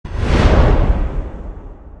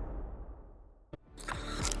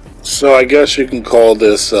So I guess you can call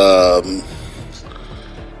this a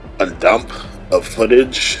dump of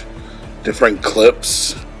footage, different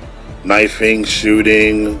clips, knifing,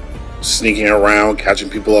 shooting, sneaking around, catching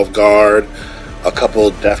people off guard, a couple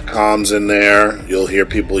of def coms in there. You'll hear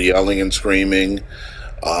people yelling and screaming,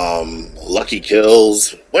 lucky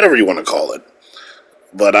kills, whatever you want to call it.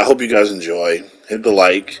 But I hope you guys enjoy. Hit the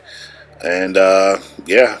like, and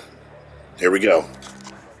yeah, here we go.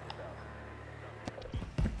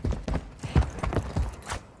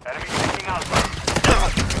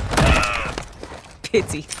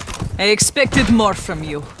 Pity. I expected more from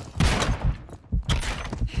you.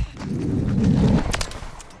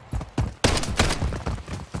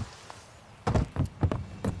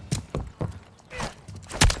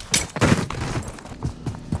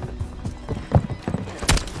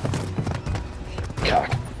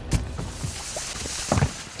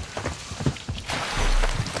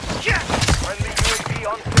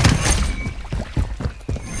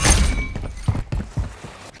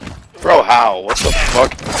 Bro, how? What the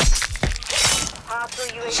fuck?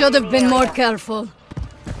 Should have been more careful.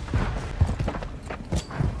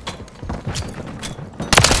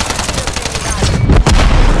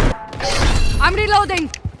 I'm reloading.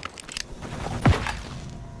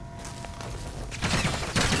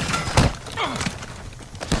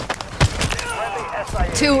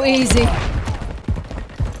 Too easy.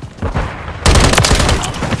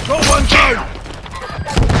 Got one down!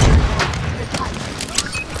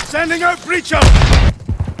 Sending out breacher!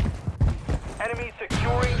 Enemy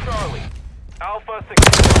securing Charlie. Alpha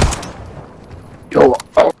secure. Yo,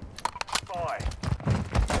 oh. Spy.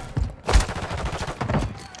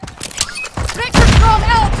 Breacher thrown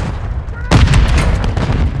out!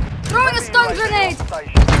 Throwing a stun grenade!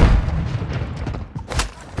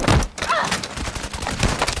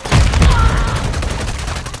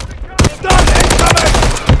 Stun incoming!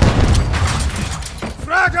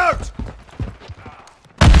 Frag out!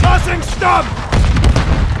 Tossing stun!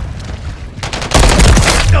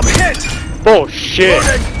 I'm hit! Oh shit!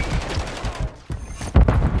 Loading.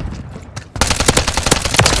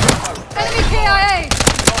 Enemy KIA!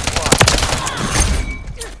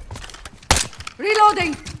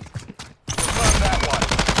 Reloading!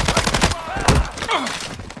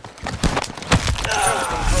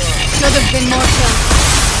 Should have been more careful.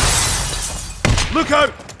 Look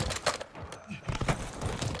out!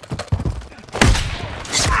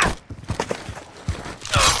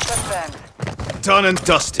 Done and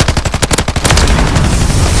dusted.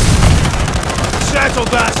 Settle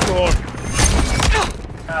that score.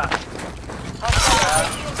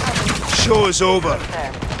 Show is over.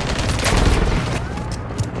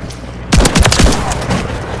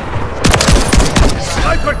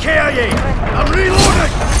 Sniper KIA! I'm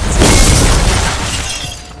reloading!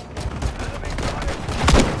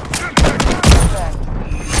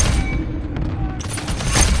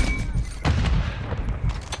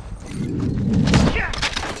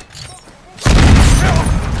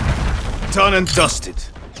 Done and dusted.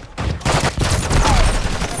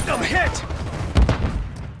 I'm hit!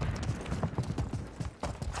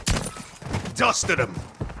 Dusted him.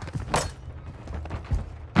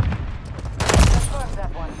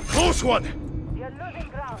 Close one! You're losing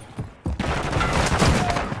ground.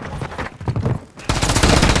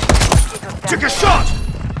 Took a shot!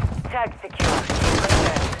 Tag secure.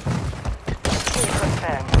 Kill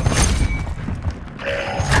confirmed.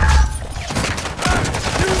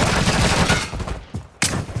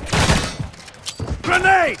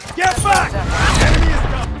 Grenade! Get back! Enemy is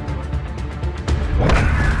down!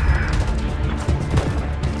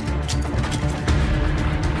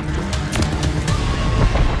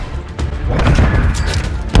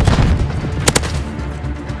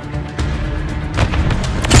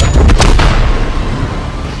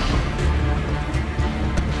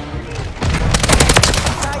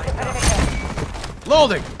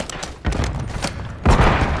 Loading!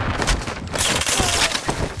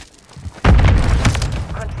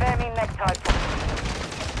 Confirming next hard point.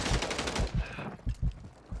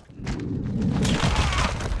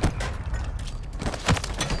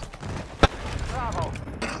 Bravo.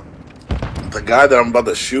 The guy that I'm about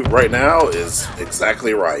to shoot right now is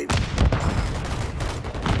exactly right.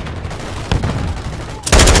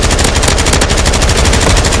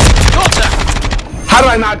 How did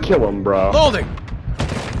I not kill him, bro? Loading!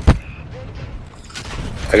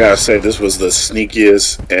 I gotta say, this was the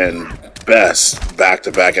sneakiest and best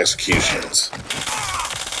back-to-back executions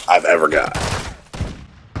I've ever got.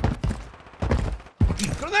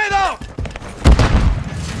 Grenade out!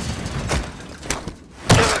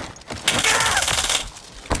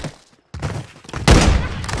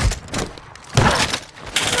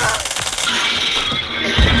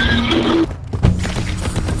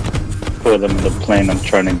 them the plane I'm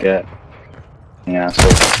trying to get. Yeah, so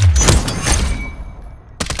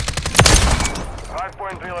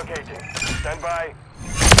Hardpoint relocating. Stand by.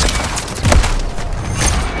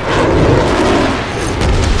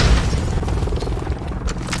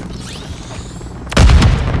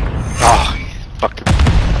 Oh, fuck.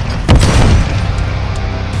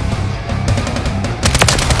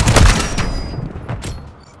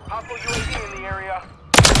 Hostile UAV in the area.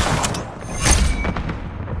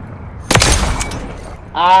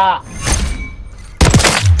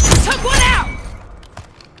 Took one out!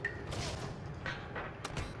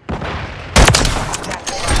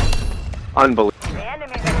 Unbelievable. The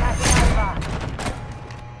enemy's attacking Alpha.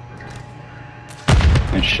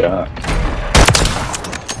 good shot.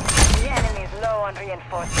 The enemy's low on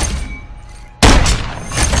reinforcements.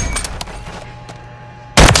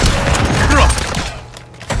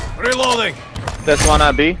 Reloading. This one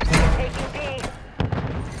I B. Taking B.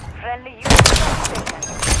 Friendly unit station.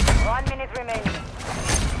 1 minute remaining.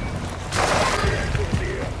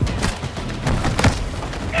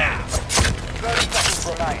 Yeah. 30 seconds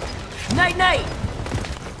remain. Night night!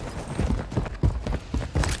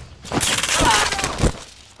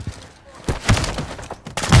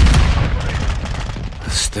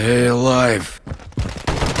 Stay alive.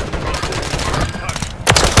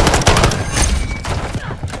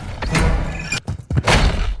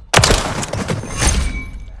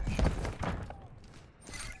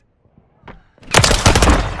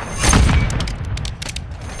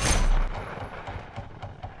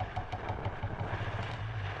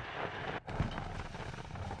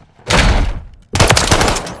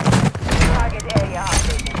 Target area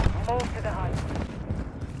updated. Move to the hunt.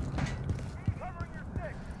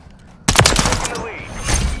 Taking the lead.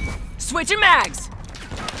 Switching mags!